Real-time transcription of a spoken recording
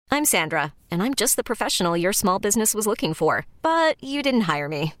I'm Sandra, and I'm just the professional your small business was looking for. But you didn't hire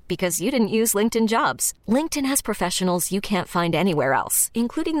me because you didn't use LinkedIn Jobs. LinkedIn has professionals you can't find anywhere else,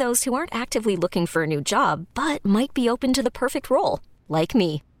 including those who aren't actively looking for a new job, but might be open to the perfect role, like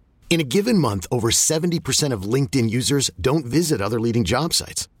me. In a given month, over 70% of LinkedIn users don't visit other leading job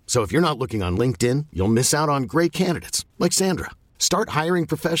sites. So if you're not looking on LinkedIn, you'll miss out on great candidates like Sandra. Start hiring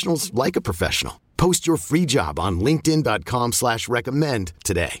professionals like a professional. Post your free job on linkedin.com/recommend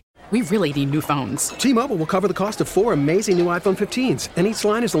today. We really need new phones. T-Mobile will cover the cost of 4 amazing new iPhone 15s, and each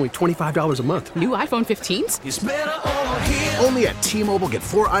line is only $25 a month. New iPhone 15s? It's better over here. Only at T-Mobile, get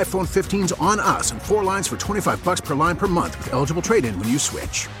 4 iPhone 15s on us and 4 lines for $25 per line per month with eligible trade-in when you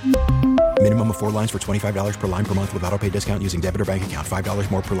switch. Minimum of 4 lines for $25 per line per month with autopay discount using debit or bank account.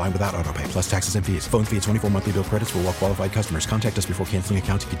 $5 more per line without autopay, plus taxes and fees. Phone fee at 24 monthly bill credits for well-qualified customers. Contact us before canceling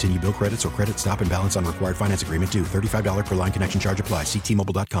account to continue bill credits or credit stop and balance on required finance agreement due. $35 per line connection charge applies. See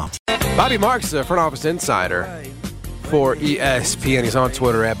T-Mobile.com. Bobby Marks, the front office insider for ESPN. He's on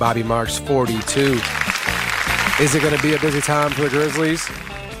Twitter at BobbyMarks42. Is it going to be a busy time for the Grizzlies?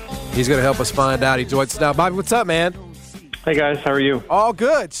 He's going to help us find out. He joins us now. Bobby, what's up, man? Hey, guys. How are you? All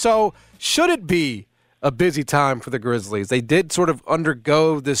good. So, should it be a busy time for the Grizzlies? They did sort of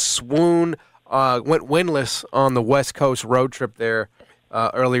undergo this swoon, went winless on the West Coast road trip there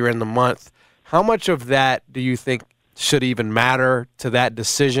earlier in the month. How much of that do you think should even matter to that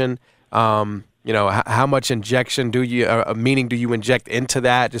decision? How much injection meaning do you inject into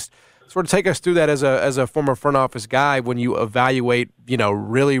that? Just sort of take us through that as a former front office guy when you evaluate,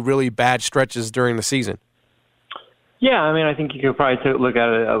 really, really bad stretches during the season. Yeah, I mean, I think you could probably look at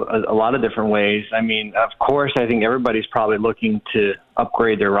it a lot of different ways. I mean, of course, I think everybody's probably looking to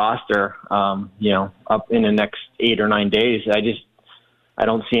upgrade their roster, up in the next 8 or 9 days. I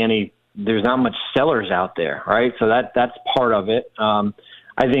don't see there's not much sellers out there, right? So that's part of it.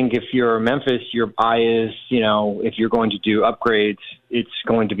 I think if you're Memphis, your eye is, if you're going to do upgrades, it's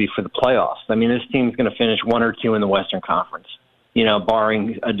going to be for the playoffs. I mean, this team's going to finish 1 or 2 in the Western Conference,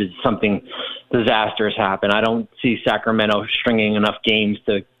 barring something disastrous happen. I don't see Sacramento stringing enough games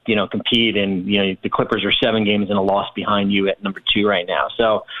to, compete. And, the Clippers are 7 games and a loss behind you at number 2 right now.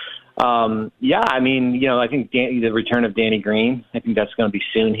 So, I mean, I think the return of Danny Green, I think that's going to be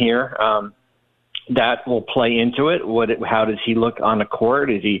soon here. That will play into it. How does he look on the court?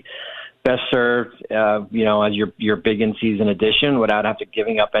 Is he best served, as your big in-season addition without having to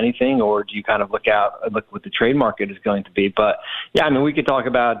giving up anything, or do you kind of look what the trade market is going to be? But yeah, I mean, we could talk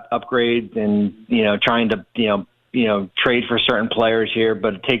about upgrades and trying to trade for certain players here,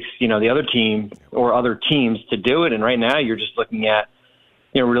 but it takes the other team or other teams to do it. And right now, you're just looking at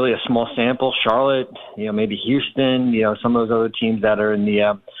really a small sample. Charlotte, maybe Houston, some of those other teams that are in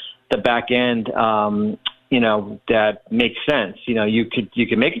the back end, that makes sense. You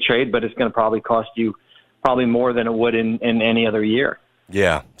could make a trade, but it's going to probably cost you more than it would in any other year.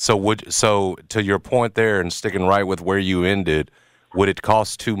 Yeah. So to your point there, and sticking right with where you ended, would it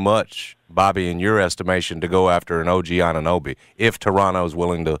cost too much, Bobby, in your estimation, to go after an OG Anunoby if Toronto is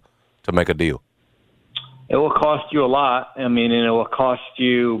willing to make a deal? It will cost you a lot. I mean, and it will cost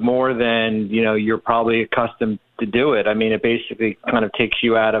you more than, you're probably accustomed to do it. I mean, it basically kind of takes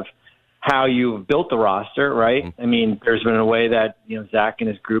you out of how you've built the roster, right? Mm-hmm. I mean, there's been a way that, Zach and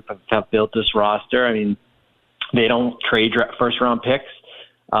his group have built this roster. I mean, they don't trade first-round picks.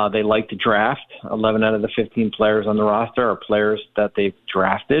 They like to draft. 11 out of the 15 players on the roster are players that they've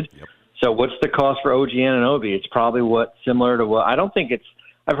drafted. Yep. So what's the cost for OG Anunoby? It's probably similar to what – I don't think it's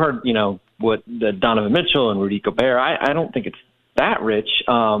 – I've heard, what the Donovan Mitchell and Rudy Gobert. I don't think it's that rich,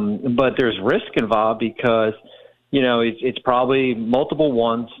 but there's risk involved because, it's probably multiple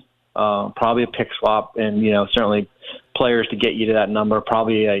ones, probably a pick swap, and, certainly players to get you to that number,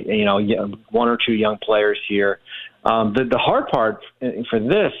 probably, 1 or 2 young players here. The hard part for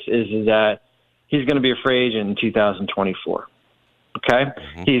this is that he's going to be a free agent in 2024. Okay,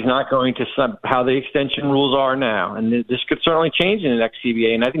 mm-hmm. He's not going to how the extension rules are now, and this could certainly change in the next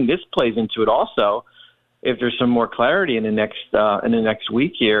CBA. And I think this plays into it also. If there's some more clarity in the next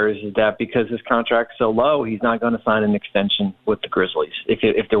week here, is that because his contract's so low, he's not going to sign an extension with the Grizzlies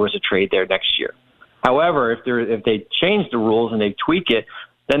if there was a trade there next year. However, if they change the rules and they tweak it,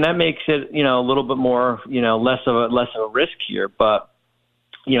 then that makes it a little bit more less of a risk here. But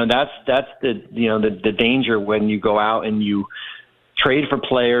that's the danger when you go out and you trade for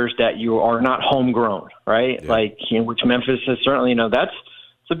players that you are not homegrown, right? Yeah. Like, which Memphis is certainly, that's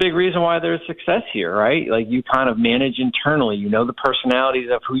a big reason why there's success here, right? Like, you kind of manage internally. You know the personalities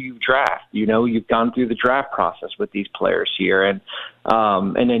of who you draft. You know you've gone through the draft process with these players here, and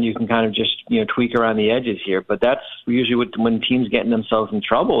then you can kind of just tweak around the edges here. But that's usually when teams get themselves in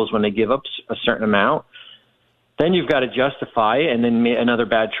trouble, is when they give up a certain amount. Then you've got to justify it, and then another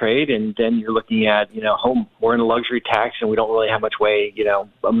bad trade, and then you're looking at we're in a luxury tax, and we don't really have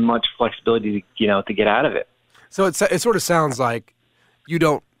much flexibility to get out of it. So it sort of sounds like you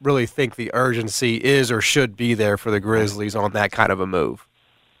don't really think the urgency is or should be there for the Grizzlies on that kind of a move.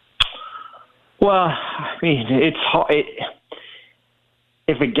 Well, I mean, it's hard.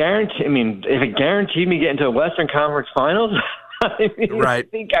 If it guaranteed me getting to a Western Conference Finals, right. I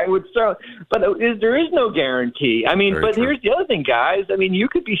think I would start. But there is no guarantee. I mean, Very true. Here's the other thing, guys. I mean, you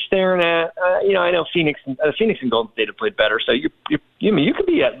could be staring at. I know Phoenix and Golden State have played better, so you could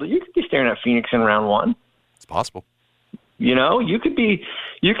be staring at Phoenix in round one. It's possible. You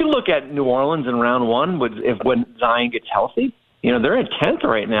can look at New Orleans in round one when Zion gets healthy. They're in 10th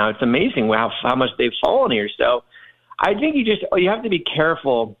right now. It's amazing how much they've fallen here. So I think you have to be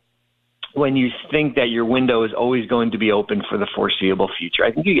careful when you think that your window is always going to be open for the foreseeable future.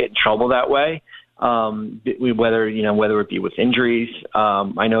 I think you get in trouble that way, whether it be with injuries.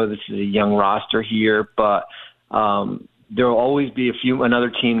 I know this is a young roster here, but there will always be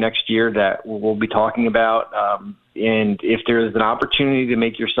another team next year that we'll be talking about. And if there's an opportunity to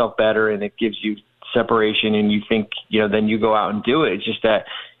make yourself better and it gives you separation and you think, then you go out and do it. It's just that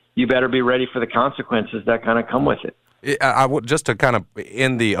you better be ready for the consequences that kind of come with it. I would, just to kind of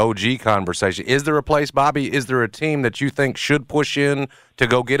end the OG conversation, is there a place, Bobby, is there a team that you think should push in to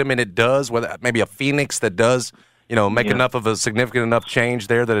go get him, and it does, whether maybe a Phoenix that does, make enough of a significant enough change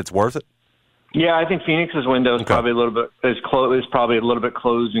there that it's worth it? Yeah, I think Phoenix's window is probably a little bit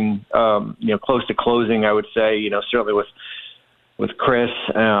closing, close to closing. I would say, certainly with Chris,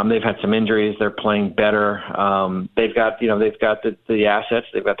 they've had some injuries. They're playing better. They've got the assets.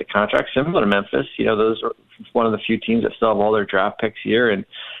 They've got the contracts similar to Memphis. Those are one of the few teams that still have all their draft picks here. And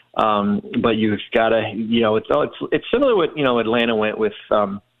but you've got to, it's similar to what Atlanta went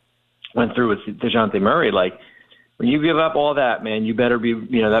through with DeJounte Murray. Like, when you give up all that, man, you better be,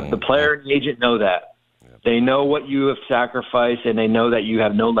 that the player and the agent know that. They know what you have sacrificed, and they know that you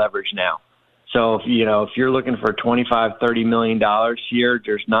have no leverage now. So if you're looking for $25, $30 million here,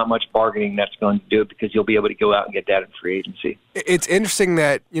 there's not much bargaining that's going to do it, because you'll be able to go out and get that in free agency. It's interesting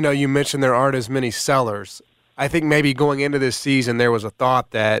that, you mentioned there aren't as many sellers. I think maybe going into this season there was a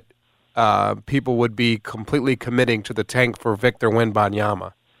thought that people would be completely committing to the tank for Victor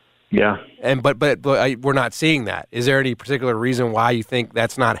Wembanyama. Yeah. But we're not seeing that. Is there any particular reason why you think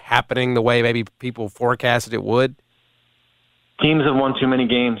that's not happening the way maybe people forecasted it would? Teams have won too many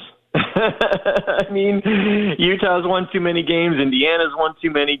games. I mean, Utah's won too many games. Indiana's won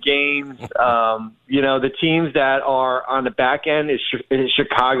too many games. The teams that are on the back end is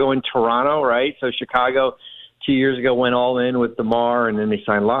Chicago and Toronto, right? So Chicago 2 years ago went all in with DeMar, and then they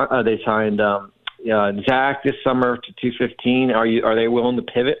signed Zach this summer to 215. Are they willing to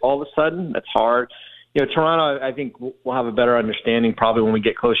pivot all of a sudden? That's hard. Toronto, I think we'll have a better understanding probably when we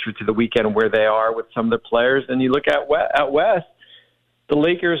get closer to the weekend where they are with some of their players. And you look at West, the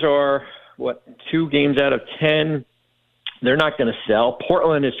Lakers are, 2 games out of 10. They're not going to sell.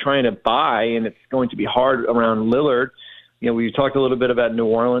 Portland is trying to buy, and it's going to be hard around Lillard. We talked a little bit about New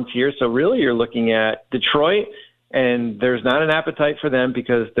Orleans here. So really you're looking at Detroit, and there's not an appetite for them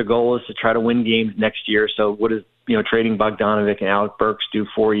because the goal is to try to win games next year. So what does, trading Bogdanovic and Alec Burks do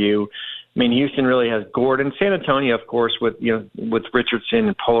for you? I mean, Houston really has Gordon. San Antonio, of course, with Richardson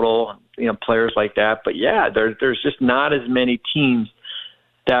and Podol, players like that. But yeah, there's just not as many teams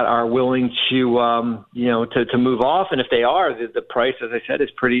that are willing to move off. And if they are, the price, as I said, is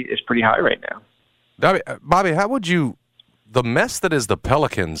pretty high right now. Bobby, how would you? The mess that is the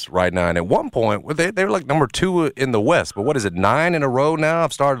Pelicans right now, and at one point they were like number 2 in the West, but what is it, 9 in a row now?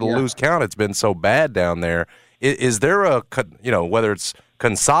 I've started to lose count. It's been so bad down there. Is there whether it's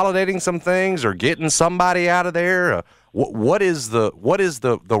consolidating some things or getting somebody out of there? What is the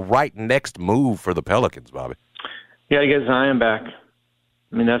right next move for the Pelicans, Bobby? Yeah, get Zion back.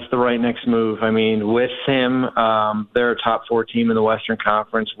 I mean, that's the right next move. I mean, with him, they're a top 4 team in the Western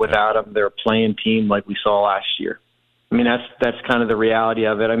Conference. Without him, they're a playing team like we saw last year. I mean, that's kind of the reality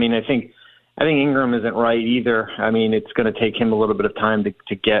of it. I mean, I think Ingram isn't right either. I mean, it's going to take him a little bit of time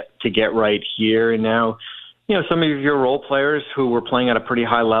to get right here. And now, some of your role players who were playing at a pretty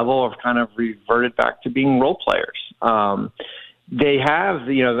high level have kind of reverted back to being role players. They have,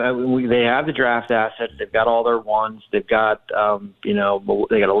 they have the draft assets. They've got all their ones. They've got, they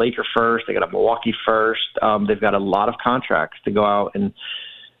got a Laker first. They got a Milwaukee first. They've got a lot of contracts to go out and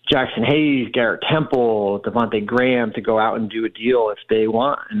Jackson Hayes, Garrett Temple, Devontae Graham to go out and do a deal if they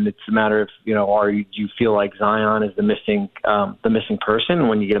want, and it's a matter of do you feel like Zion is the missing person?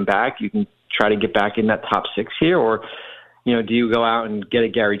 When you get him back, you can try to get back in that top 6 here, or do you go out and get a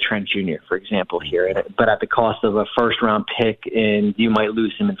Gary Trent Jr., for example, here, but at the cost of a first-round pick, and you might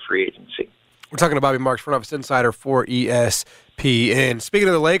lose him in free agency? We're talking to Bobby Marks, front office insider for ESPN. Speaking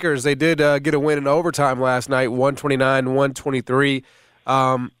of the Lakers, they did get a win in overtime last night, 129-123.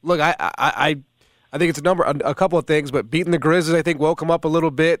 Look, I think it's a couple of things, but beating the Grizzlies, I think, woke them up a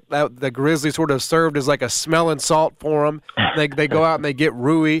little bit. The Grizzlies sort of served as like a smelling salt for them. They go out and they get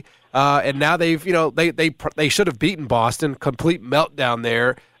Rui, and now they've they should have beaten Boston. Complete meltdown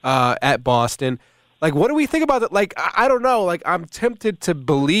there at Boston. Like, what do we think about that? Like, I don't know. Like, I'm tempted to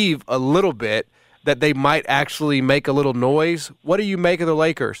believe a little bit that they might actually make a little noise. What do you make of the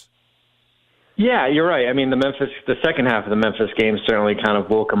Lakers? Yeah, you're right. I mean, the second half of the Memphis game certainly kind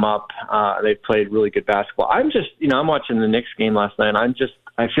of woke them up. They played really good basketball. I'm watching the Knicks game last night, and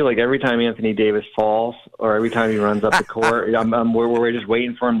I feel like every time Anthony Davis falls or every time he runs up the court, we're just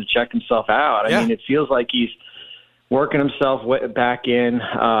waiting for him to check himself out. I mean, it feels like he's working himself back in.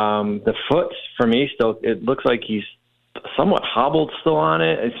 The foot, for me, still, it looks like he's somewhat hobbled still on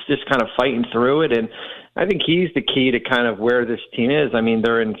it. It's just kind of fighting through it, and I think he's the key to kind of where this team is. I mean,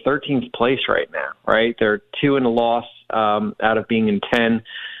 they're in 13th place right now, right? They're 2 in a loss out of being in 10.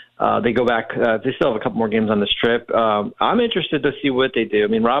 They go back. They still have a couple more games on the strip. I'm interested to see what they do. I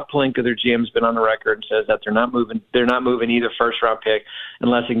mean, Rob Pelinka, their GM, has been on the record and says that they're not moving either first-round pick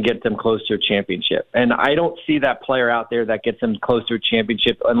unless it can get them close to a championship. And I don't see that player out there that gets them close to a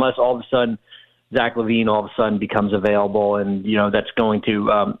championship unless all of a sudden Zach LaVine all of a sudden becomes available, and that's going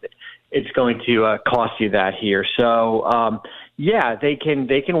to it's going to cost you that here. So they can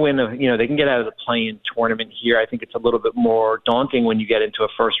win. They can get out of the play-in tournament here. I think it's a little bit more daunting when you get into a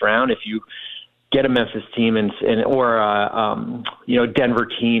first round if you get a Memphis team or Denver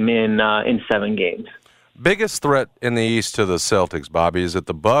team in 7 games. Biggest threat in the East to the Celtics, Bobby, is it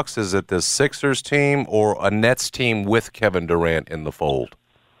the Bucks? Is it the Sixers team or a Nets team with Kevin Durant in the fold?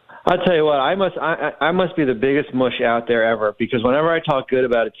 I'll tell you what, I must be the biggest mush out there ever, because whenever I talk good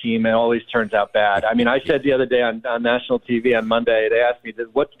about a team, it always turns out bad. I mean, I said the other day on national TV on Monday, they asked me,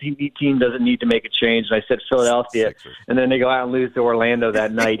 what team doesn't need to make a change? And I said Philadelphia, Sixers. And then they go out and lose to Orlando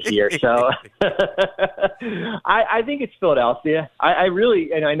that night here. So I think it's Philadelphia. I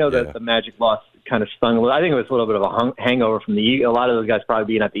really, and I know that the Magic loss kind of stung a little. I think it was a little bit of a hangover from a lot of those guys probably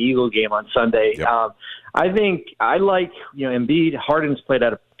being at the Eagle game on Sunday. Yep. I think I like, Embiid. Harden's played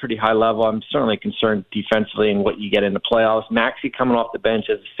at a pretty high level. I'm certainly concerned defensively in what you get in the playoffs. Maxey coming off the bench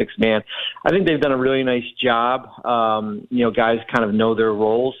as a sixth man. I think they've done a really nice job. Guys kind of know their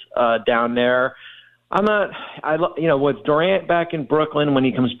roles down there. With Durant back in Brooklyn when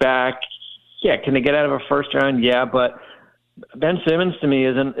he comes back, can they get out of a first round? Yeah, but Ben Simmons to me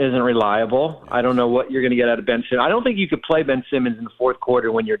isn't reliable. I don't know what you're going to get out of Ben Simmons. I don't think you could play Ben Simmons in the fourth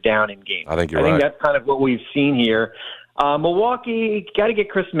quarter when you're down in games. I think you're right. I think that's kind of what we've seen here. Milwaukee, got to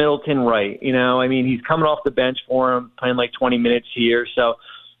get Chris Middleton right. He's coming off the bench for him, playing like 20 minutes here. So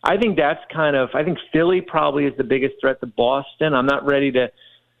I think I think Philly probably is the biggest threat to Boston. I'm not ready to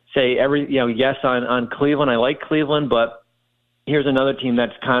say yes on Cleveland. I like Cleveland, but here's another team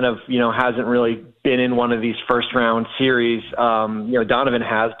that's kind of, hasn't really been in one of these first-round series. Donovan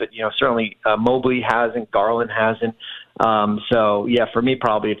has, but, certainly Mobley hasn't, Garland hasn't. For me,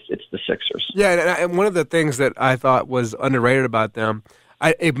 probably it's the Sixers. Yeah, and one of the things that I thought was underrated about them,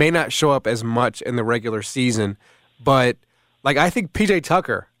 it may not show up as much in the regular season, but, I think P.J.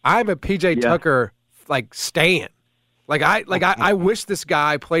 Tucker, I'm a P.J. Tucker, stan. I wish this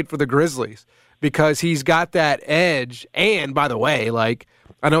guy played for the Grizzlies, because he's got that edge. And by the way,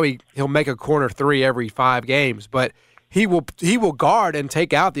 I know he'll make a corner three every 5 games, but he will guard and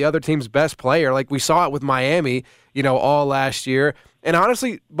take out the other team's best player. Like we saw it with Miami, all last year. And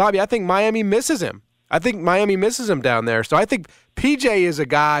honestly, Bobby, I think Miami misses him. Down there. So I think PJ is a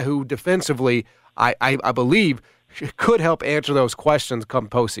guy who defensively, I believe, could help answer those questions come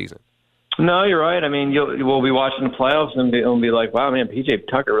postseason. No, you're right. I mean, we'll be watching the playoffs and be like, wow, man, P.J.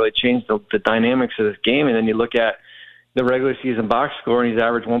 Tucker really changed the dynamics of this game. And then you look at the regular season box score, and he's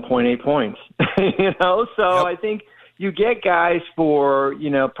averaged 1.8 points. So I think you get guys for,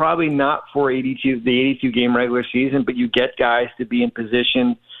 probably not for the 82-game regular season, but you get guys to be in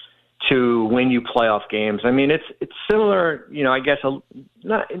position to win you playoff games. I mean, it's similar, I guess,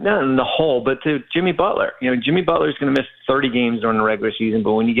 not in the whole, but to Jimmy Butler. Jimmy Butler's going to miss 30 games during the regular season,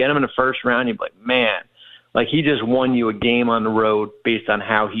 but when you get him in the first round, you're like, man, Like, he just won you a game on the road based on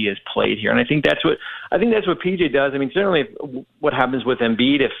how he has played here. And I think that's what PJ does. I mean, certainly what happens with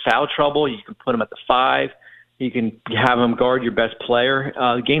Embiid, if foul trouble, you can put him at the 5. You can have him guard your best player.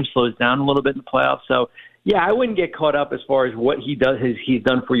 The game slows down a little bit in the playoffs. So, yeah, I wouldn't get caught up as far as what he's done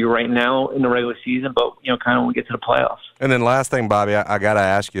for you right now in the regular season, but, kind of when we get to the playoffs. And then last thing, Bobby, I got to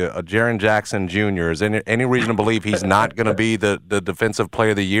ask you, Jaren Jackson Jr., is there any reason to believe he's not going to be the defensive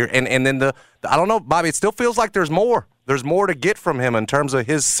player of the year? And then I don't know, Bobby, it still feels like there's more. There's more to get from him in terms of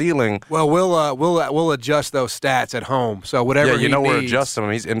his ceiling. Well, we'll adjust those stats at home. So whatever he needs, we're adjusting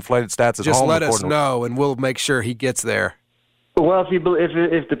him. He's inflated stats at home. Just let us know, and we'll make sure he gets there. Well,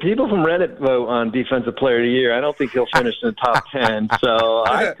 if the people from Reddit vote on Defensive Player of the Year, I don't think he'll finish in the top 10. So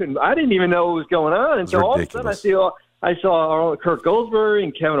I didn't even know what was going on until all of a sudden I saw Kirk Goldsberry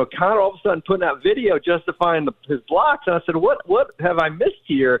and Kevin O'Connor all of a sudden putting out video justifying his blocks, and I said, "What have I missed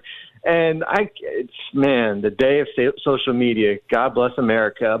here?" And the day of social media. God bless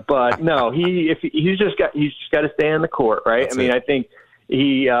America, but no, he's just got to stay on the court, right? That's I mean, I think.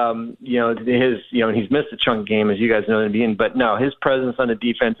 He's missed a chunk game, as you guys know, in the beginning. But no, his presence on the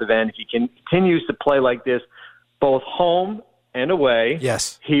defensive end, if he continues to play like this, both home and away,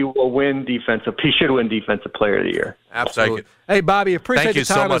 yes, he will win defensive. He should win Defensive Player of the Year. Absolutely. Hey, Bobby, appreciate your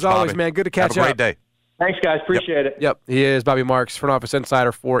time as always, man. Good to catch up. Have a great day. Thanks, guys. Appreciate it. Yep, he is Bobby Marks, front office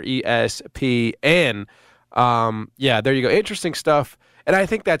insider for ESPN. There you go. Interesting stuff, and I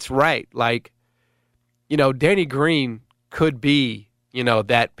think that's right. Like, Danny Green could be.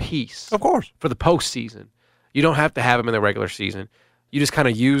 That piece. Of course. For the postseason. You don't have to have him in the regular season. You just kind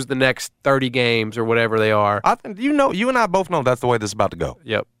of use the next 30 games or whatever they are. I think you and I both know that's the way this is about to go.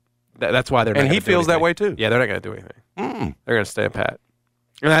 Yep. That's why they're not going to do anything. And he feels that way too. Yeah, they're not going to do anything. They're going to stay pat.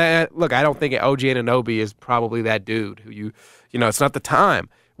 And I don't think OG Anunoby is probably that dude who it's not the time.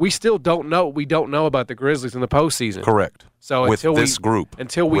 We still don't know. We don't know about the Grizzlies in the postseason. Correct. So until this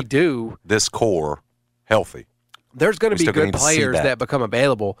core healthy. There's going to be good players that become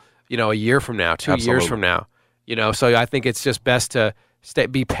available, a year from now, 2 years from now. So I think it's just best to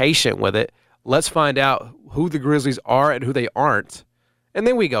be patient with it. Let's find out who the Grizzlies are and who they aren't, and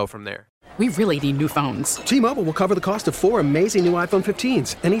then we go from there. We really need new phones. T-Mobile will cover the cost of 4 amazing new iPhone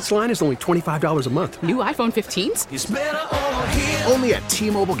 15s, and each line is only $25 a month. New iPhone 15s? It's better over here. Only at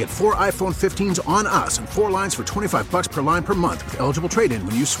T-Mobile, get 4 iPhone 15s on us and 4 lines for $25 per line per month with eligible trade-in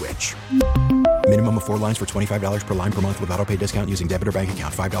when you switch. Minimum of 4 lines for $25 per line per month with autopay discount using debit or bank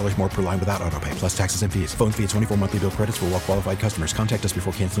account. $5 more per line without autopay, plus taxes and fees. Phone fee at 24 monthly bill credits for well-qualified customers. Contact us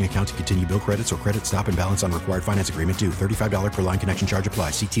before canceling account to continue bill credits or credit stop and balance on required finance agreement due. $35 per line connection charge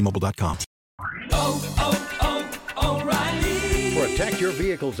applies. See T-Mobile.com. O'Reilly. Protect your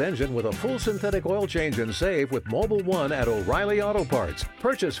vehicle's engine with a full synthetic oil change and save with Mobil 1 at O'Reilly Auto Parts.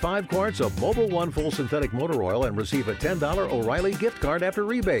 Purchase 5 quarts of Mobil 1 full synthetic motor oil and receive a $10 O'Reilly gift card after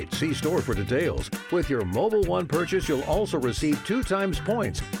rebate. See store for details. With your Mobil 1 purchase, you'll also receive 2 times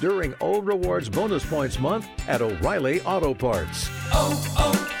points during O Rewards Bonus Points Month at O'Reilly Auto Parts.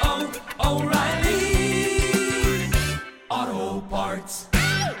 O'Reilly Auto Parts.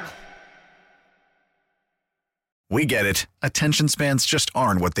 We get it. Attention spans just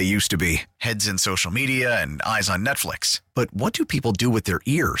aren't what they used to be. Heads in social media and eyes on Netflix. But what do people do with their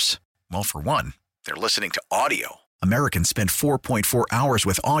ears? Well, for one, they're listening to audio. Americans spend 4.4 hours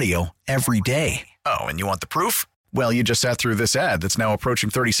with audio every day. Oh, and you want the proof? Well, you just sat through this ad that's now approaching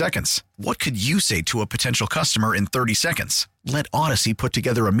 30 seconds. What could you say to a potential customer in 30 seconds? Let Odyssey put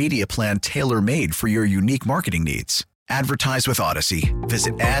together a media plan tailor-made for your unique marketing needs. Advertise with Odyssey.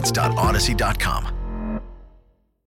 Visit ads.odyssey.com.